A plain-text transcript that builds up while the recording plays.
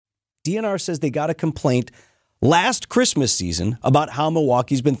DNR says they got a complaint last Christmas season about how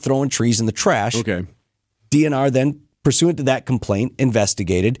Milwaukee's been throwing trees in the trash. Okay. DNR then, pursuant to that complaint,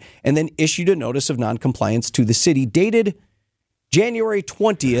 investigated and then issued a notice of noncompliance to the city dated January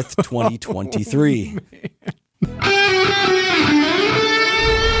 20th, 2023.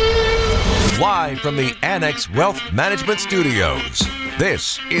 Live from the Annex Wealth Management Studios,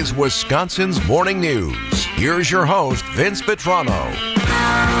 this is Wisconsin's Morning News. Here's your host, Vince Vitrano.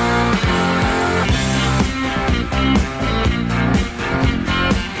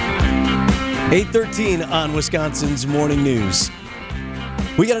 8:13 on Wisconsin's Morning News.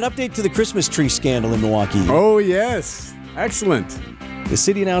 We got an update to the Christmas tree scandal in Milwaukee. Oh, yes. Excellent. The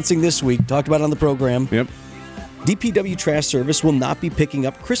city announcing this week, talked about it on the program, Yep. DPW trash service will not be picking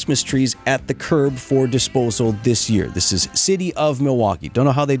up Christmas trees at the curb for disposal this year. This is City of Milwaukee. Don't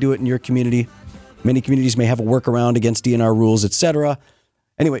know how they do it in your community. Many communities may have a workaround against DNR rules, etc.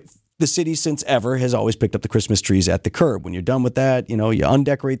 Anyway, the city since ever has always picked up the Christmas trees at the curb. When you're done with that, you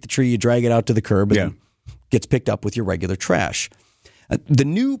undecorate the tree, you drag it out to the curb, and it gets picked up with your regular trash. The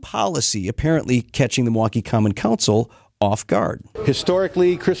new policy apparently catching the Milwaukee Common Council off guard.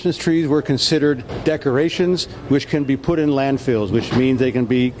 Historically, Christmas trees were considered decorations which can be put in landfills, which means they can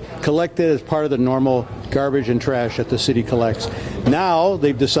be collected as part of the normal garbage and trash that the city collects. Now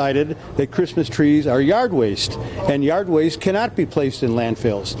they've decided that Christmas trees are yard waste, and yard waste cannot be placed in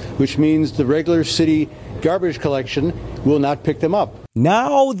landfills, which means the regular city garbage collection will not pick them up.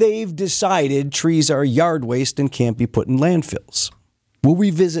 Now they've decided trees are yard waste and can't be put in landfills. We'll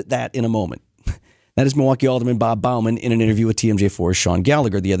revisit that in a moment. That is Milwaukee Alderman Bob Bauman in an interview with TMJ4's Sean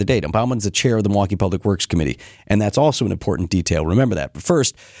Gallagher the other day. Now, Bauman's the chair of the Milwaukee Public Works Committee, and that's also an important detail. Remember that. But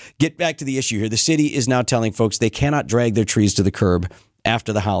first, get back to the issue here. The city is now telling folks they cannot drag their trees to the curb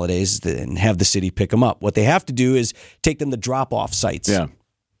after the holidays and have the city pick them up. What they have to do is take them to drop-off sites. Yeah.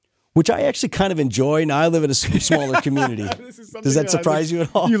 Which I actually kind of enjoy. Now, I live in a smaller community. Does that surprise you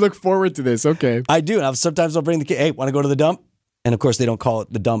at all? You look forward to this. Okay. I do. Sometimes I'll bring the kid, hey, want to go to the dump? And, of course, they don't call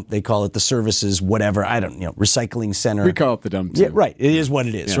it the dump. They call it the services, whatever. Recycling center. We call it the dump, too. Yeah, right. It is what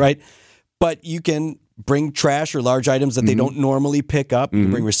it is, right? But you can bring trash or large items that they don't normally pick up. You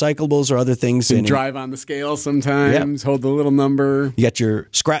can bring recyclables or other things. You drive on the scale sometimes, hold the little number. You got your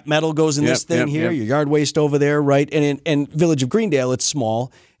scrap metal goes in this thing here, your yard waste over there, right? And in Village of Greendale, it's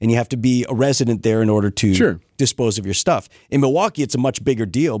small, and you have to be a resident there in order to dispose of your stuff. In Milwaukee, it's a much bigger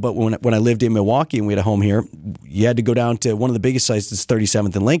deal, but when I lived in Milwaukee and we had a home here, you had to go down to one of the biggest sites, it's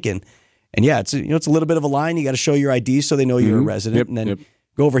 37th and Lincoln. And it's it's a little bit of a line. You got to show your ID so they know you're a resident, and then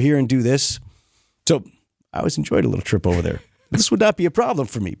go over here and do this. So I always enjoyed a little trip over there. This would not be a problem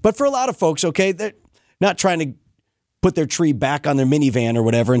for me. But for a lot of folks, okay, they're not trying to put their tree back on their minivan or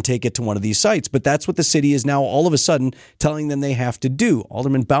whatever and take it to one of these sites. But that's what the city is now all of a sudden telling them they have to do.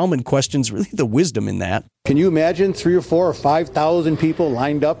 Alderman Bauman questions really the wisdom in that. Can you imagine 3,000 or 4,000 or 5,000 people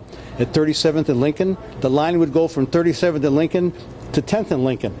lined up at 37th and Lincoln? The line would go from 37th and Lincoln to 10th and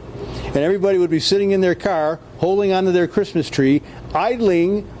Lincoln. And everybody would be sitting in their car, holding onto their Christmas tree,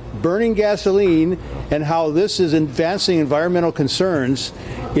 idling, burning gasoline, and how this is advancing environmental concerns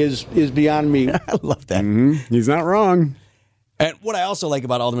is beyond me. I love that. He's not wrong. And what I also like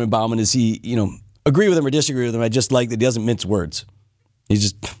about Alderman Bauman is he, agree with him or disagree with him. I just like that he doesn't mince words. He's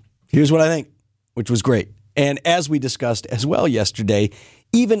just, here's what I think, which was great. And as we discussed as well yesterday,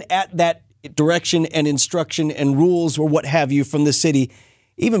 even at that direction and instruction and rules or what have you from the city,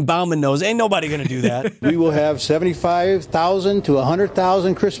 even Bauman knows ain't nobody going to do that. We will have 75,000 to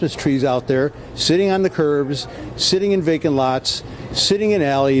 100,000 Christmas trees out there sitting on the curbs, sitting in vacant lots, sitting in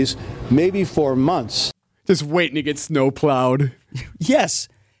alleys, maybe for months. Just waiting to get snow plowed. Yes.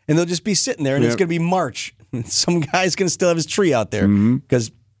 And they'll just be sitting there, and it's going to be March. Some guy's going to still have his tree out there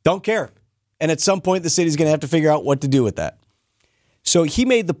because don't care. And at some point, the city's going to have to figure out what to do with that. So he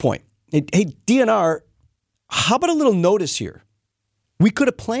made the point. Hey, DNR, how about a little notice here? We could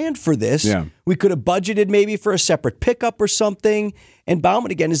have planned for this. Yeah. We could have budgeted maybe for a separate pickup or something. And Bauman,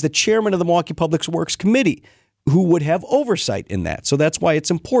 again, is the chairman of the Milwaukee Public Works Committee who would have oversight in that. So that's why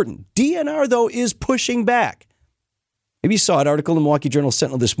it's important. DNR, though, is pushing back. Maybe you saw an article in the Milwaukee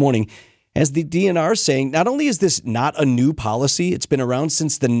Journal-Sentinel this morning as the DNR saying, not only is this not a new policy, it's been around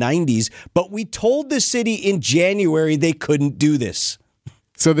since the 90s, but we told the city in January they couldn't do this.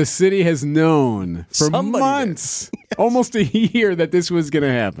 So the city has known for months, almost a year, that this was going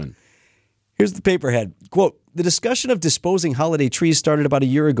to happen. Here's the paperhead. Quote, the discussion of disposing holiday trees started about a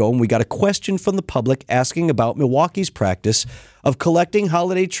year ago, and we got a question from the public asking about Milwaukee's practice of collecting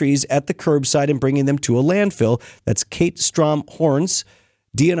holiday trees at the curbside and bringing them to a landfill. That's Kate Strom Horns,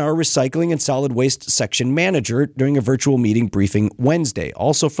 DNR Recycling and Solid Waste Section Manager during a virtual meeting briefing Wednesday.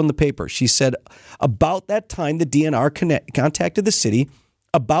 Also from the paper, she said about that time the DNR contacted the city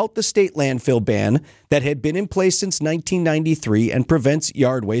about the state landfill ban that had been in place since 1993 and prevents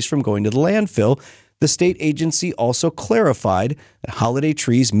yard waste from going to the landfill. The state agency also clarified that holiday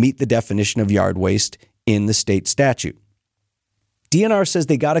trees meet the definition of yard waste in the state statute. DNR says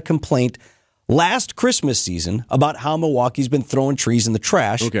they got a complaint last Christmas season about how Milwaukee's been throwing trees in the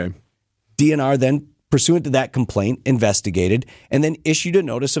trash. Okay. DNR then, pursuant to that complaint, investigated and then issued a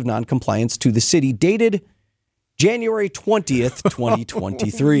notice of noncompliance to the city dated January 20th,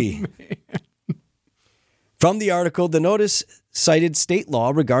 2023. From the article, the notice cited state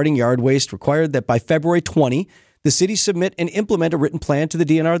law regarding yard waste required that by February 20, the city submit and implement a written plan to the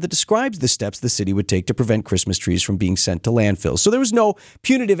DNR that describes the steps the city would take to prevent Christmas trees from being sent to landfills. So there was no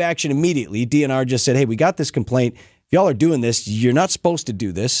punitive action immediately. DNR just said, hey, we got this complaint. If y'all are doing this, you're not supposed to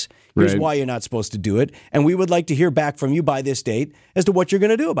do this. Here's why you're not supposed to do it. And we would like to hear back from you by this date as to what you're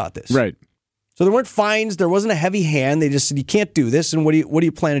going to do about this. Right. So there weren't fines. There wasn't a heavy hand. They just said, you can't do this. And what do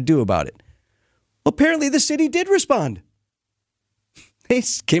you plan to do about it? Well, apparently the city did respond. They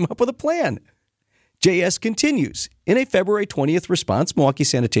came up with a plan. JS continues. In a February 20th response, Milwaukee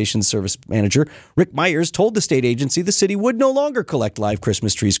Sanitation Service Manager Rick Myers told the state agency the city would no longer collect live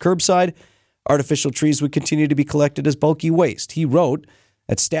Christmas trees curbside. Artificial trees would continue to be collected as bulky waste. He wrote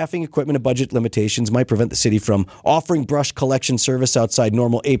that staffing, equipment, and budget limitations might prevent the city from offering brush collection service outside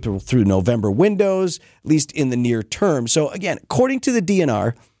normal April through November windows, at least in the near term. So again, according to the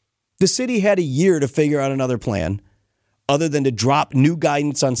DNR, the city had a year to figure out another plan other than to drop new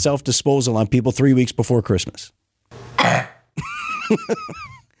guidance on self-disposal on people 3 weeks before Christmas.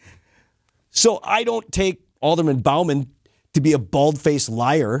 So I don't take Alderman Bauman to be a bald-faced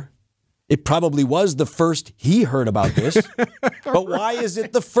liar. It probably was the first he heard about this. But why is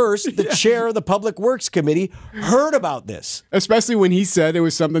it the first the chair of the Public Works Committee heard about this? Especially when he said it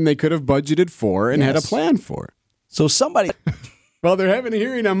was something they could have budgeted for and had a plan for. So somebody... Well, they're having a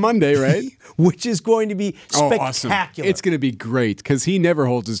hearing on Monday, right? Which is going to be spectacular. Awesome. It's going to be great because he never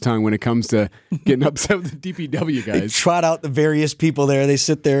holds his tongue when it comes to getting upset with the DPW guys. They trot out the various people there. They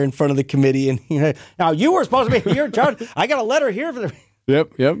sit there in front of the committee and, now you were supposed to be here in charge. I got a letter here for the...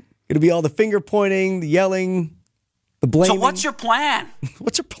 Yep. It'll be all the finger pointing, the yelling, the blaming. So what's your plan?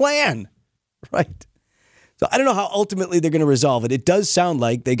 What's your plan? Right. So I don't know how ultimately they're going to resolve it. It does sound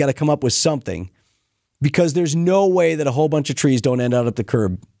like they got to come up with something because there's no way that a whole bunch of trees don't end out at the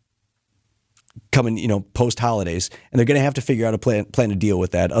curb coming, post holidays. And they're going to have to figure out a plan to deal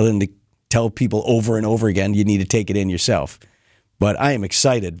with that other than to tell people over and over again, you need to take it in yourself. But I am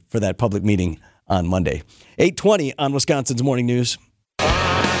excited for that public meeting on Monday. 8:20 on Wisconsin's Morning News.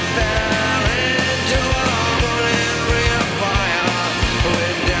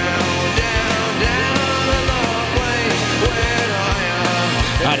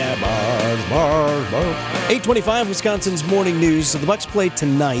 Bars. 8:25, Wisconsin's Morning News. So the Bucks play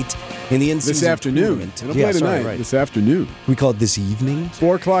tonight in the in-season this afternoon. tournament. They'll play tonight. Right. This afternoon. We call it this evening.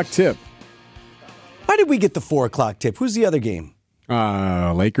 4:00 tip. Why did we get the 4:00 tip? Who's the other game?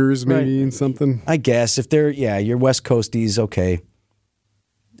 Lakers maybe and something. I guess if they're you're West Coasties, okay.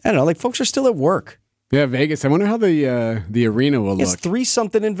 I don't know. Folks are still at work. Yeah, Vegas. I wonder how the arena will look. It's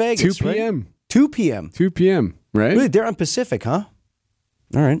 3-something in Vegas. 2 p.m. Right? 2 p.m. 2 p.m. Right? Really, they're on Pacific, huh?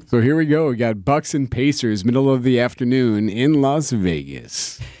 All right. So here we go. We got Bucks and Pacers, middle of the afternoon in Las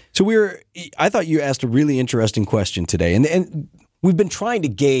Vegas. So I thought you asked a really interesting question today, and we've been trying to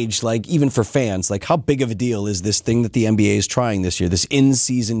gauge, even for fans, how big of a deal is this thing that the NBA is trying this year, this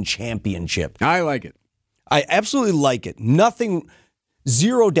in-season championship? I like it. I absolutely like it.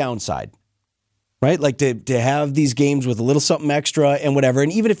 Zero downside, right? To have these games with a little something extra and whatever,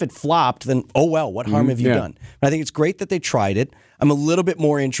 and even if it flopped, then oh well, what harm have you done? And I think it's great that they tried it. I'm a little bit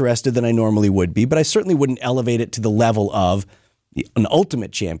more interested than I normally would be, but I certainly wouldn't elevate it to the level of an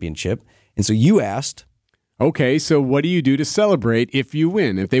ultimate championship. And so you asked, okay, so what do you do to celebrate if you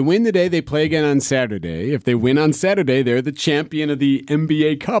win? If they win today, they play again on Saturday. If they win on Saturday, they're the champion of the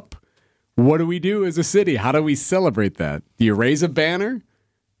NBA Cup. What do we do as a city? How do we celebrate that? Do you raise a banner?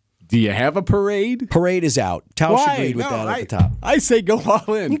 Do you have a parade? Parade is out. Tausch agreed with that at the top. I say go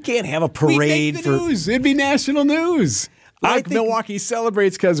all in. You can't have a parade for news. It'd be national news. Milwaukee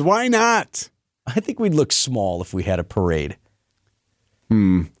celebrates because why not? I think we'd look small if we had a parade.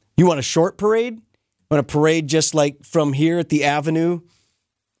 You want a short parade? Want a parade just from here at the Avenue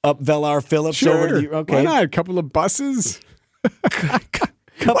up Velar Phillips? Sure. Okay. Why not? A couple of buses?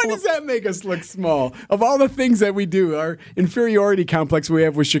 Why does that make us look small? Of all the things that we do, our inferiority complex we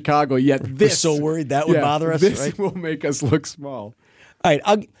have with Chicago, yet this... We're so worried that would bother us, this right? will make us look small. All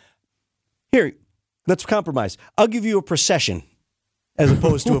right, here, let's compromise. I'll give you a procession as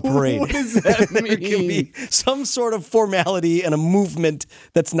opposed to a parade. What does that mean? There can be some sort of formality and a movement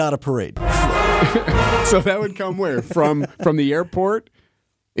that's not a parade. So that would come where? From the airport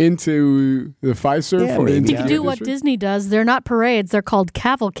into the Fiserv? Yeah, maybe. You can do what Disney does. They're not parades. They're called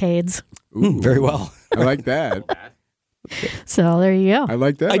cavalcades. Very well. I like that. So there you go. I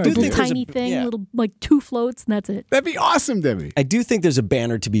like that. I do Little think there's tiny thing, little like 2 floats, and that's it. That'd be awesome, Debbie. I do think there's a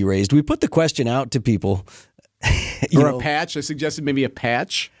banner to be raised. We put the question out to people. A patch. I suggested maybe a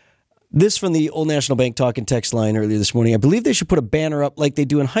patch. This from the Old National Bank talk and text line earlier this morning. I believe they should put a banner up like they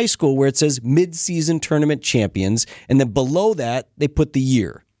do in high school where it says mid-season tournament champions, and then below that they put the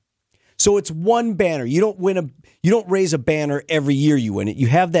year. So it's one banner. You don't raise a banner every year you win it. You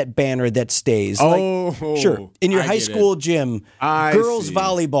have that banner that stays. Sure. In your high school gym, girls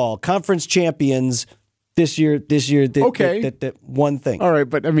volleyball, conference champions this year. Okay. That one thing. All right,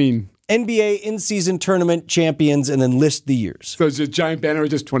 but I mean, NBA in-season tournament champions, and then list the years. So it's a giant banner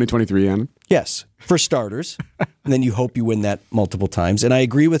with just 2023 on it? Yes, for starters. And then you hope you win that multiple times. And I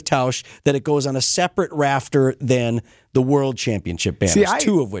agree with Tausch that it goes on a separate rafter than the World Championship banners,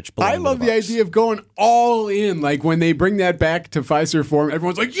 2 of which belong I love the idea of going all in. Like when they bring that back to Fiserv Forum,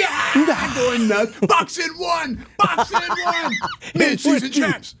 everyone's like, yeah, going nuts. Bucks in one. Mid-season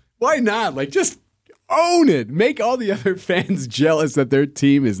champs. Why not? Like just own it. Make all the other fans jealous that their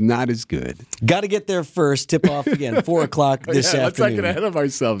team is not as good. Got to get there first. Tip off again, 4 o'clock this afternoon. Let's not get ahead of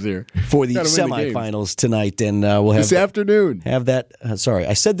ourselves here. For the semifinals tonight. And we'll have this afternoon. Have that. Sorry,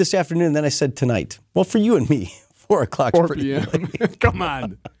 I said this afternoon, and then I said tonight. Well, for you and me, 4 o'clock. 4 p.m. Come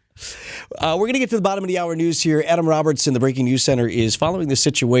on. We're going to get to the bottom of the hour news here. Adam Roberts in the Breaking News Center is following the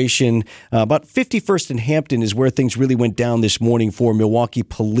situation. About 51st and Hampton is where things really went down this morning for Milwaukee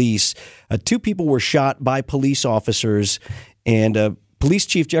police. 2 people were shot by police officers, and Police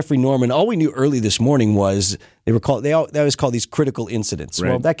Chief Jeffrey Norman, all we knew early this morning was they always call these critical incidents. Right.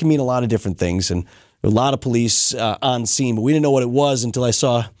 Well, that can mean a lot of different things, and a lot of police on scene, but we didn't know what it was until I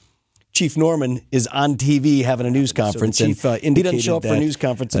saw Chief Norman is on TV having a news conference, so Chief, and he doesn't show up for a news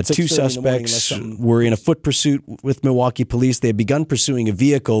conference. 2 suspects were in a foot pursuit with Milwaukee police. They had begun pursuing a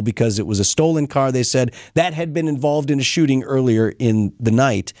vehicle because it was a stolen car. They said that had been involved in a shooting earlier in the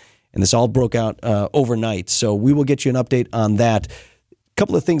night, and this all broke out overnight. So we will get you an update on that. A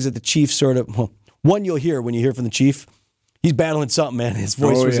couple of things that the chief one you'll hear when you hear from the chief. He's battling something, man. His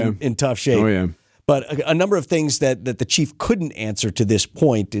voice was in tough shape. Oh, yeah. But a number of things that the chief couldn't answer to this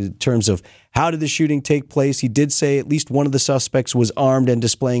point in terms of how did the shooting take place. He did say at least one of the suspects was armed and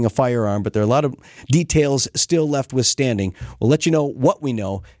displaying a firearm, but there are a lot of details still left withstanding. We'll let you know what we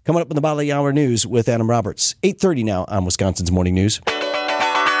know coming up in the bottom of the hour news with Adam Roberts. 8:30 now on Wisconsin's Morning News.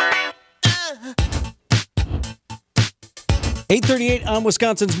 8:38 on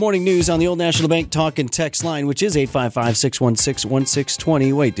Wisconsin's Morning News on the Old National Bank talk and text line, which is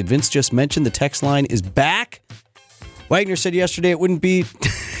 855-616-1620. Wait, did Vince just mention the text line is back? Wagner said yesterday it wouldn't be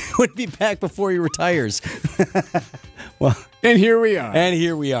back before he retires. Well, and here we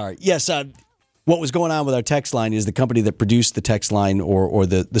are. Yes, what was going on with our text line is the company that produced the text line or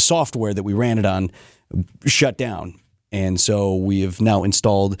the software that we ran it on shut down. And so we have now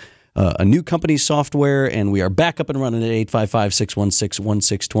installed a new company's software, and we are back up and running at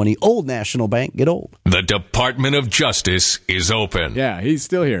 855-616-1620. Old National Bank, get old. The Department of Justice is open. Yeah, he's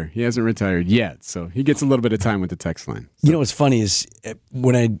still here. He hasn't retired yet, so he gets a little bit of time with the text line. So. You know what's funny is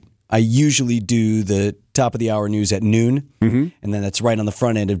when I usually do the top of the hour news at noon, and then that's right on the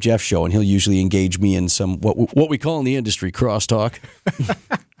front end of Jeff's show, and he'll usually engage me in some what we call in the industry crosstalk.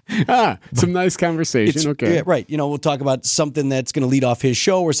 Some nice conversation. Okay. Yeah, right. We'll talk about something that's going to lead off his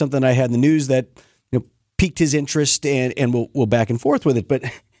show or something I had in the news that piqued his interest, and we'll back and forth with it. But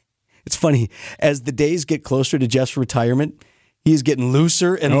it's funny, as the days get closer to Jeff's retirement, he's getting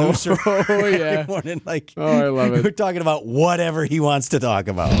looser and looser. Oh, yeah. Every morning. I love it. We're talking about whatever he wants to talk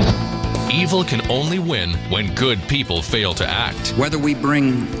about. Evil can only win when good people fail to act. Whether we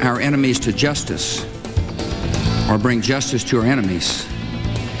bring our enemies to justice or bring justice to our enemies,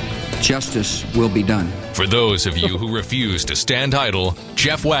 justice will be done. For those of you who refuse to stand idle,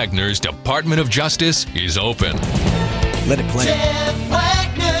 Jeff Wagner's Department of Justice is open. Let it play. Jeff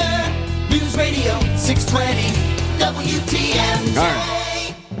Wagner, News Radio 620 WTMJ. All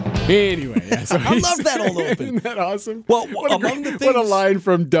right. Anyway, so I love that old open. Isn't that awesome? Well, among the things, what a line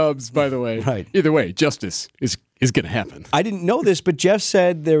from Dubs, by the way. Right. Either way, justice is going to happen. I didn't know this, but Jeff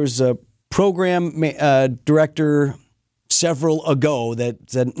said there was a program director several ago that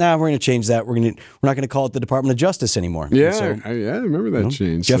said, we're going to change that. We're not going to call it the Department of Justice anymore. Yeah, I remember that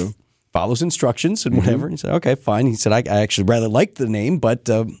change. Jeff follows instructions and whatever. He said, okay, fine. He said, I actually rather liked the name, but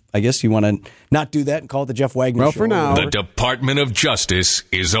I guess you want to not do that and call it the Jeff Wagner Show. For now. The Department of Justice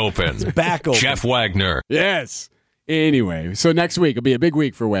is open. It's back open. Jeff Wagner. Yes. Anyway, so next week will be a big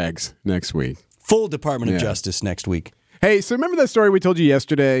week for Wags next week. Full Department of Justice next week. Hey, so remember that story we told you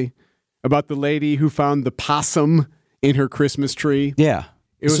yesterday about the lady who found the possum in her Christmas tree? Yeah.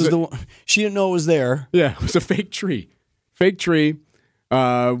 The one, she didn't know it was there. Yeah, it was a fake tree. Fake tree.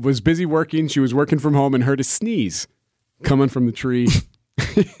 Was busy working. She was working from home and heard a sneeze coming from the tree.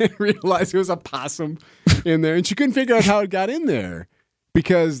 And realized it was a possum in there. And she couldn't figure out how it got in there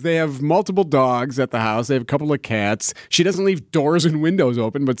because they have multiple dogs at the house. They have a couple of cats. She doesn't leave doors and windows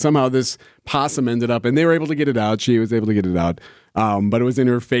open, but somehow this possum ended up, and they were able to get it out. She was able to get it out. But it was in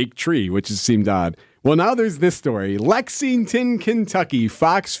her fake tree, which seemed odd. Well, now there's this story. Lexington, Kentucky,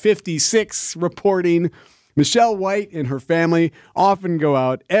 Fox 56 reporting Michelle White and her family often go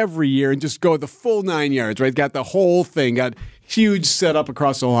out every year and just go the full 9 yards, right? Got the whole thing, got huge setup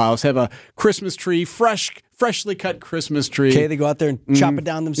across the whole house, have a Christmas tree, freshly cut Christmas tree. Okay, they go out there and chop it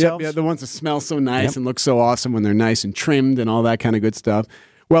down themselves? Yep, yeah, the ones that smell so nice and look so awesome when they're nice and trimmed and all that kind of good stuff.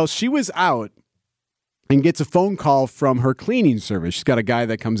 Well, she was out and gets a phone call from her cleaning service. She's got a guy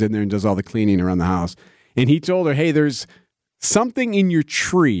that comes in there and does all the cleaning around the house. And he told her, hey, there's something in your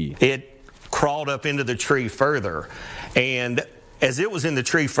tree. It crawled up into the tree further, and as it was in the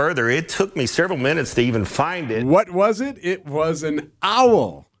tree further, it took me several minutes to even find it. What was it? It was an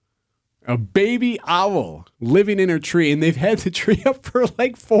owl, a baby owl living in her tree, and they've had the tree up for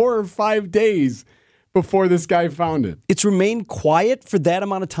like 4 or 5 days before this guy found it. It's remained quiet for that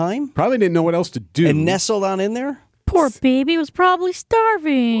amount of time? Probably didn't know what else to do. And nestled on in there? Poor baby was probably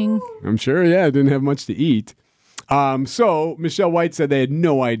starving. I'm sure, didn't have much to eat. So Michelle White said they had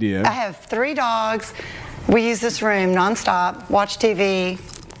no idea. I have 3 dogs. We use this room nonstop, watch TV,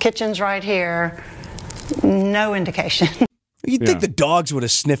 kitchen's right here. No indication. You'd think the dogs would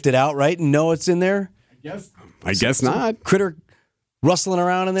have sniffed it out, right? And know it's in there? I guess not. Critter rustling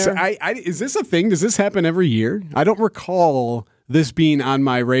around in there? So is this a thing? Does this happen every year? I don't recall this being on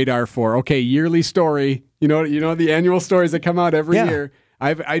my radar for, yearly story. You know the annual stories that come out every year.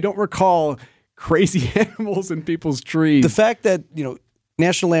 I don't recall crazy animals in people's trees. The fact that,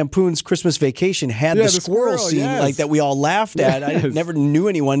 National Lampoon's Christmas Vacation had the squirrel scene like that we all laughed at. I never knew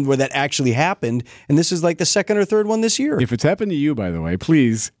anyone where that actually happened. And this is like the second or third one this year. If it's happened to you, by the way,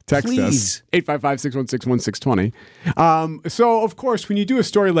 please text us. 855-616-1620. So, of course, when you do a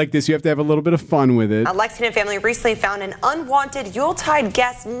story like this, you have to have a little bit of fun with it. A Lexington family recently found an unwanted Yuletide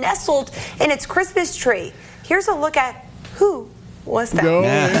guest nestled in its Christmas tree. Here's a look at who was that? No,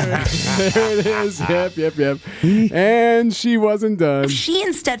 there it is. Yep. And she wasn't done. If she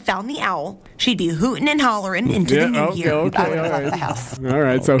instead found the owl, she'd be hooting and hollering into the new year. Okay, I would all have right. left the house. All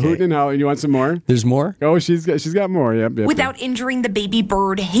right, so hooting and hollering. You want some more? There's more? Oh, she's got more. Yep. Without injuring the baby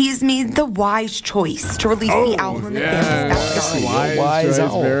bird, he's made the wise choice to release the owl in the family's backyard. Wise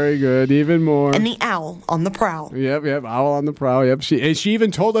owl. Very good. Even more. And the owl on the prowl. Yep. Owl on the prowl. Yep. She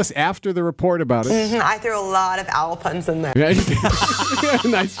even told us after the report about it. I threw a lot of owl puns in there.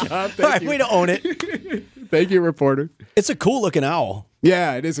 Nice job. Thank you. Way to own it. Thank you, reporter. It's a cool looking owl.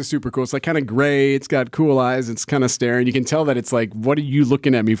 Yeah, it is a super cool. It's like kind of gray. It's got cool eyes. It's kind of staring. You can tell that it's like, what are you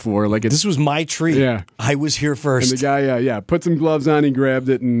looking at me for? Like this was my tree. Yeah. I was here first. And the guy, put some gloves on. He grabbed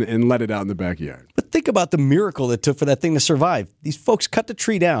it and let it out in the backyard. But think about the miracle it took for that thing to survive. These folks cut the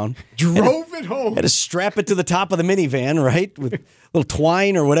tree down. Drove it home. Had to strap it to the top of the minivan, right? With a little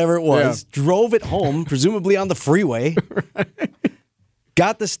twine or whatever it was. Yeah. Drove it home, presumably on the freeway. Right.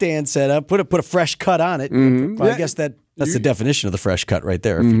 Got the stand set up, put a fresh cut on it. Mm-hmm. Well, I guess that's the definition of the fresh cut right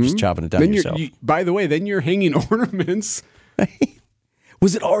there, if you're just chopping it down then yourself. By the way, then you're hanging ornaments.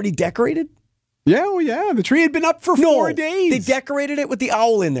 Was it already decorated? Yeah, the tree had been up for 4 days. They decorated it with the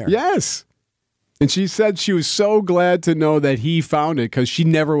owl in there. Yes. And she said she was so glad to know that he found it because she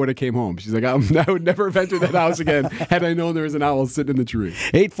never would have came home. She's like, I would never have entered that house again had I known there was an owl sitting in the tree.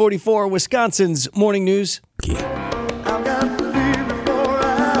 844, Wisconsin's Morning News.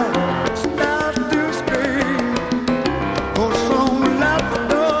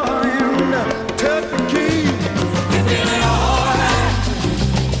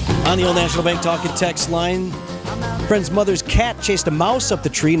 On the Old National Bank talking text line, friend's mother's cat chased a mouse up the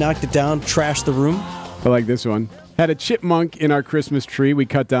tree, knocked it down, trashed the room. I like this one. Had a chipmunk in our Christmas tree we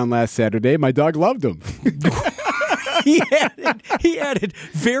cut down last Saturday. My dog loved him. He added,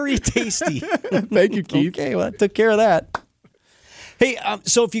 very tasty. Thank you, Keith. Okay, well, I took care of that. Hey,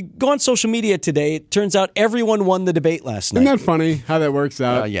 so if you go on social media today, it turns out everyone won the debate last night. Isn't that funny how that works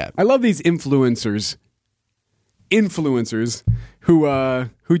out? Yeah. I love these influencers who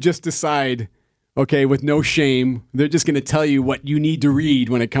just decide, okay, with no shame, they're just going to tell you what you need to read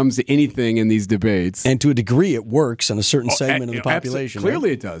when it comes to anything in these debates. And to a degree, it works on a certain segment of the population. Clearly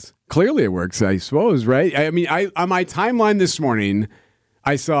right? it does. Clearly it works, I suppose, right? I mean, on my timeline this morning,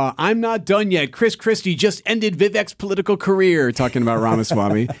 I saw, I'm not done yet. Chris Christie just ended Vivek's political career, talking about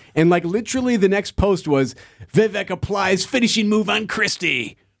Ramaswamy. And like literally the next post was, Vivek applies finishing move on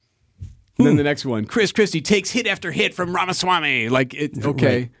Christie. And then the next one, Chris Christie takes hit after hit from Ramaswamy. Like,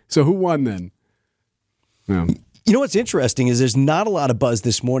 okay, right. So who won then? No. You know what's interesting is there's not a lot of buzz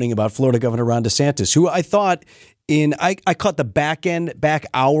this morning about Florida Governor Ron DeSantis, who I thought I caught the back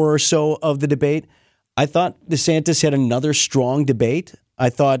hour or so of the debate. I thought DeSantis had another strong debate. I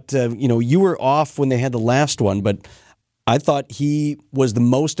thought, you were off when they had the last one, but I thought he was the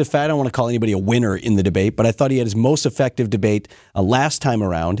most effective. I don't want to call anybody a winner in the debate, but I thought he had his most effective debate last time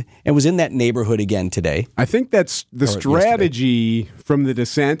around and was in that neighborhood again today. I think that's the strategy from the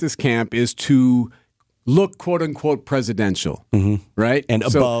DeSantis camp is to look, quote unquote, presidential, right? And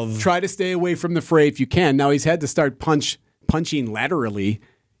so above. Try to stay away from the fray if you can. Now he's had to start punching laterally,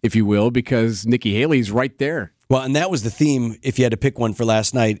 if you will, because Nikki Haley's right there. Well, and that was the theme, if you had to pick one for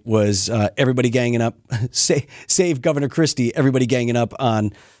last night, was everybody ganging up, save Governor Christie, everybody ganging up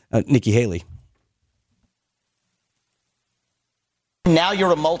on Nikki Haley. Now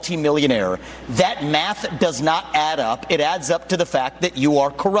you're a multimillionaire. That math does not add up. It adds up to the fact that you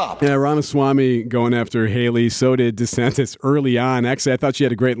are corrupt. Yeah, Ramaswamy going after Haley. So did DeSantis early on. Actually, I thought she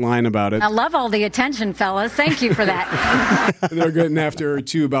had a great line about it. I love all the attention, fellas. Thank you for that. They're getting after her,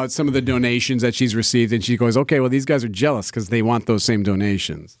 too, about some of the donations that she's received. And she goes, okay, well, these guys are jealous because they want those same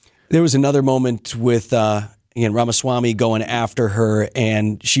donations. There was another moment with Ramaswamy going after her,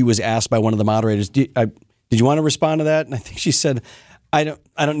 and she was asked by one of the moderators, did you want to respond to that? And I think she said, I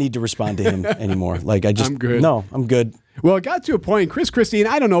don't need to respond to him anymore. Like I'm good. No, I'm good. Well, it got to a point, Chris Christie, and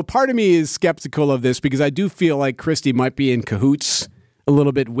I don't know, part of me is skeptical of this because I do feel like Christie might be in cahoots a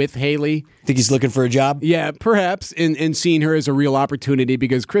little bit with Haley. Think he's looking for a job? Yeah, perhaps, in seeing her as a real opportunity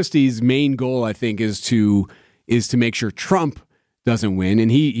because Christie's main goal, I think, is to make sure Trump doesn't win.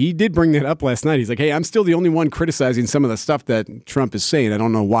 And he did bring that up last night. He's like, hey, I'm still the only one criticizing some of the stuff that Trump is saying. I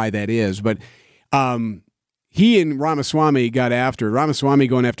don't know why that is, but he and Ramaswamy got after. Ramaswamy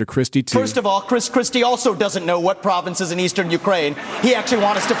going after Christie, too. First of all, Chris Christie also doesn't know what provinces in eastern Ukraine he actually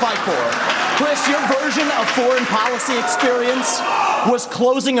wants us to fight for. Chris, your version of foreign policy experience was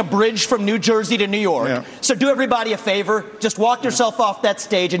closing a bridge from New Jersey to New York. Yeah. So do everybody a favor. Just walk yourself off that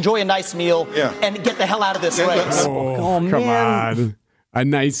stage, enjoy a nice meal, and get the hell out of this race. Oh, come on. A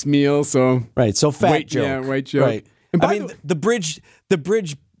nice meal, so... Right, so fat joke. Yeah, white joke. Right. I mean, the bridge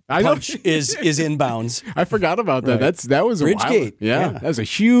punch is inbounds. I forgot about that. Right. That was a Bridgegate. Yeah, that was a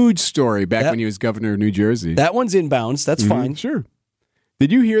huge story back when he was governor of New Jersey. That one's inbounds. That's fine. Sure.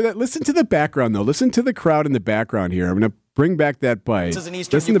 Did you hear that? Listen to the background, though. Listen to the crowd in the background here. I'm going to bring back that bite. Listen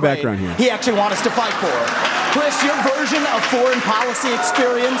to the background here. He actually wants us to fight for. Chris, your version of foreign policy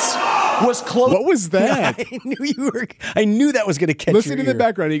experience was close. What was that? I knew that was going to catch Listen to the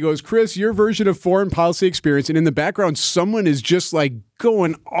background. He goes, Chris, your version of foreign policy experience. And in the background, someone is just like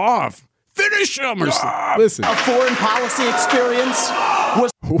going off. Finish him or something. Listen. A foreign policy experience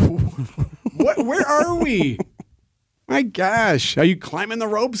was. What? Where are we? My gosh. Are you climbing the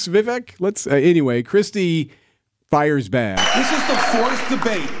ropes, Vivek? Let's. Anyway, Christie fires back. This is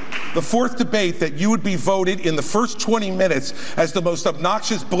the fourth debate that you would be voted in the first 20 minutes as the most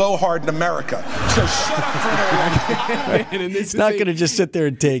obnoxious blowhard in America. So shut up for that. It's not going to just sit there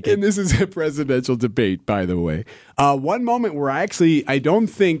and take it. And this is a presidential debate, by the way. One moment where I don't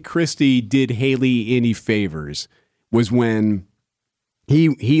think Christie did Haley any favors was when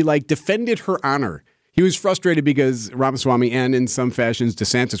he like defended her honor. He was frustrated because Ramaswamy and in some fashions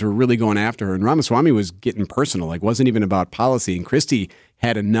DeSantis were really going after her. And Ramaswamy was getting personal, like wasn't even about policy. And Christie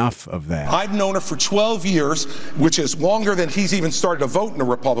had enough of that. I've known her for 12 years, which is longer than he's even started to vote in a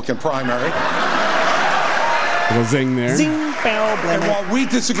Republican primary. Little zing there. Zing, bow, blah, and while we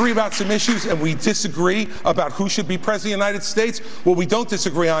disagree about some issues and we disagree about who should be president of the United States, what we don't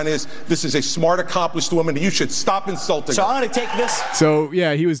disagree on is this is a smart, accomplished woman, and you should stop insulting her. So I'm going to take this. So,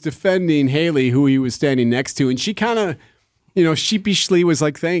 yeah, he was defending Haley, who he was standing next to, and she kind of, sheepishly was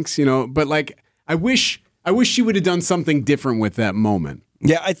like, thanks, but like, I wish she would have done something different with that moment.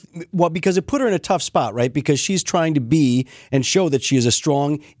 Yeah, because it put her in a tough spot, right? Because she's trying to be and show that she is a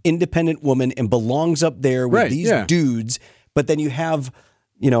strong, independent woman and belongs up there with these dudes. But then you have,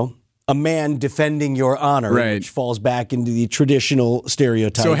 a man defending your honor, which falls back into the traditional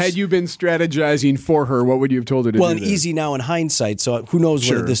stereotypes. So had you been strategizing for her, what would you have told her to do? Well, easy now in hindsight. So who knows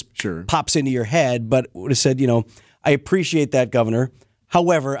whether this pops into your head, but would have said, I appreciate that, Governor.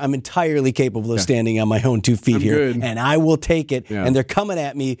 However, I'm entirely capable of standing on my own 2 feet here, and I will take it. Yeah. And they're coming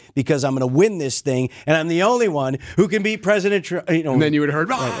at me because I'm going to win this thing, and I'm the only one who can beat President Trump. And then you would have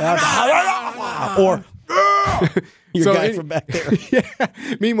heard, or your guy from back there. Yeah.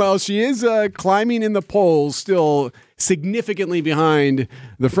 Meanwhile, she is climbing in the polls, still significantly behind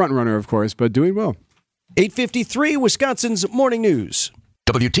the front runner, of course, but doing well. 8:53, Wisconsin's Morning News.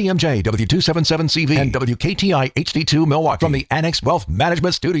 WTMJ, W277CV, and WKTI HD2 Milwaukee from the Annex Wealth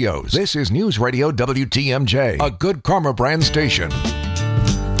Management Studios. This is News Radio WTMJ, a Good Karma brand station.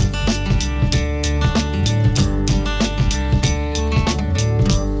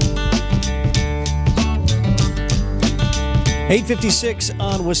 $8:56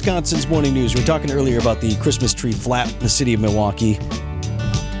 on Wisconsin's Morning News. We were talking earlier about the Christmas tree flap in the city of Milwaukee.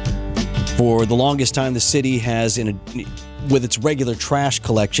 For the longest time, the city has, with its regular trash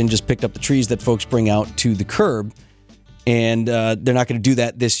collection, just picked up the trees that folks bring out to the curb, and they're not going to do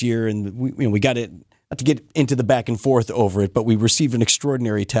that this year. And we got it. Not to get into the back and forth over it, but we received an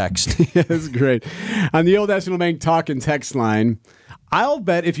extraordinary text. Yeah, that's great. On the Old National Bank talk and text line, I'll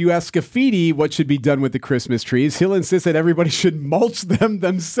bet if you ask Scafidi what should be done with the Christmas trees, he'll insist that everybody should mulch them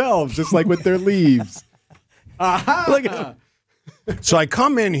themselves, just like with their leaves. Aha! Look at him. So I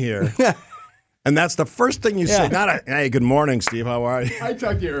come in here, and that's the first thing you say. Not hey, good morning, Steve. How are you? I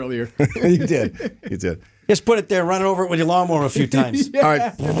talked to you earlier. You did. You did. Just put it there, run it over it with your lawnmower a few times. Yeah, all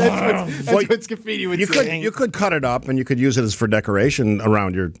right. That's what Scafidi would say. You could cut it up, and you could use it as for decoration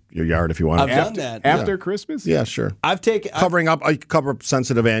around your yard if you want. I've done that. After Christmas? Yeah, sure. Covering up, cover up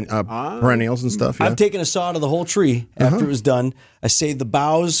sensitive perennials and stuff. Yeah. I've taken a saw to the whole tree after it was done. I saved the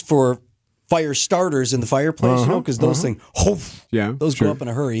boughs for fire starters in the fireplace, because those things, those go up in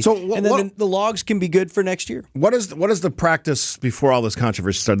a hurry. So, and then the logs can be good for next year. What is the practice before all this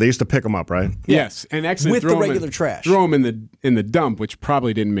controversy started? They used to pick them up, right? Yes, and actually with the regular trash, throw them in the dump, which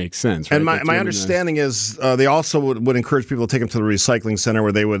probably didn't make sense. Right? And my understanding is they also would encourage people to take them to the recycling center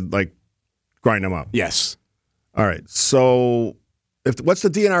where they would grind them up. Yes. All right. So, what's the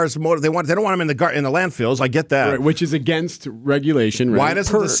DNR's motive? They don't want them in the landfills. I get that, right, which is against regulation. Right? Why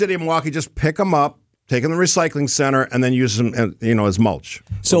doesn't the city of Milwaukee just pick them up, take them to the recycling center, and then use them, as mulch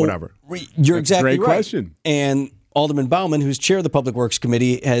or whatever? You're exactly right. Great question. And Alderman Bauman, who's chair of the Public Works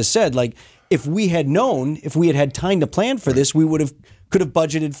Committee, has said, if we had known, if we had had time to plan for this, we could have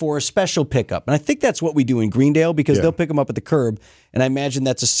budgeted for a special pickup. And I think that's what we do in Greendale, because they'll pick them up at the curb, and I imagine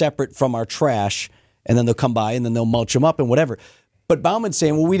that's a separate from our trash, and then they'll come by and then they'll mulch them up and whatever. But Bauman's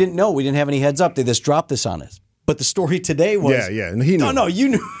saying, well, we didn't know. We didn't have any heads up. They just dropped this on us. But the story today was... Yeah, and he knew. No, you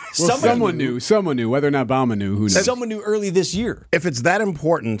knew. Well, someone knew. Someone knew. Whether or not Bauman knew, who knows? Someone knew early this year. If it's that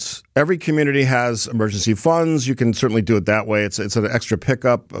important, every community has emergency funds. You can certainly do it that way. It's an extra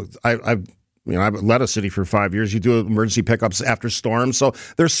pickup. I've led a city for 5 years. You do emergency pickups after storms. So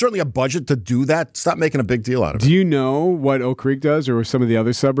there's certainly a budget to do that. Stop making a big deal out of it. Do you know what Oak Creek does, or some of the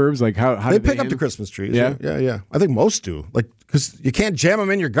other suburbs? How they pick up the Christmas trees. Yeah. I think most do. Because you can't jam them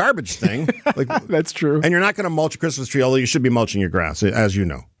in your garbage thing. That's true. And you're not going to mulch a Christmas tree, although you should be mulching your grass, as you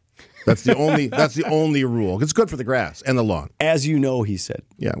know. That's the only rule. It's good for the grass and the lawn. As you know, he said.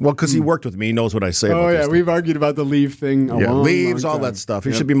 Yeah, well, because he worked with me, he knows what I say about this. We've argued about the leaf thing a leaves, long all time. that stuff.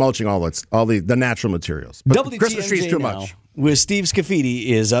 You should be mulching all the natural materials. But Christmas trees too much. With Steve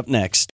Scafidi is up next.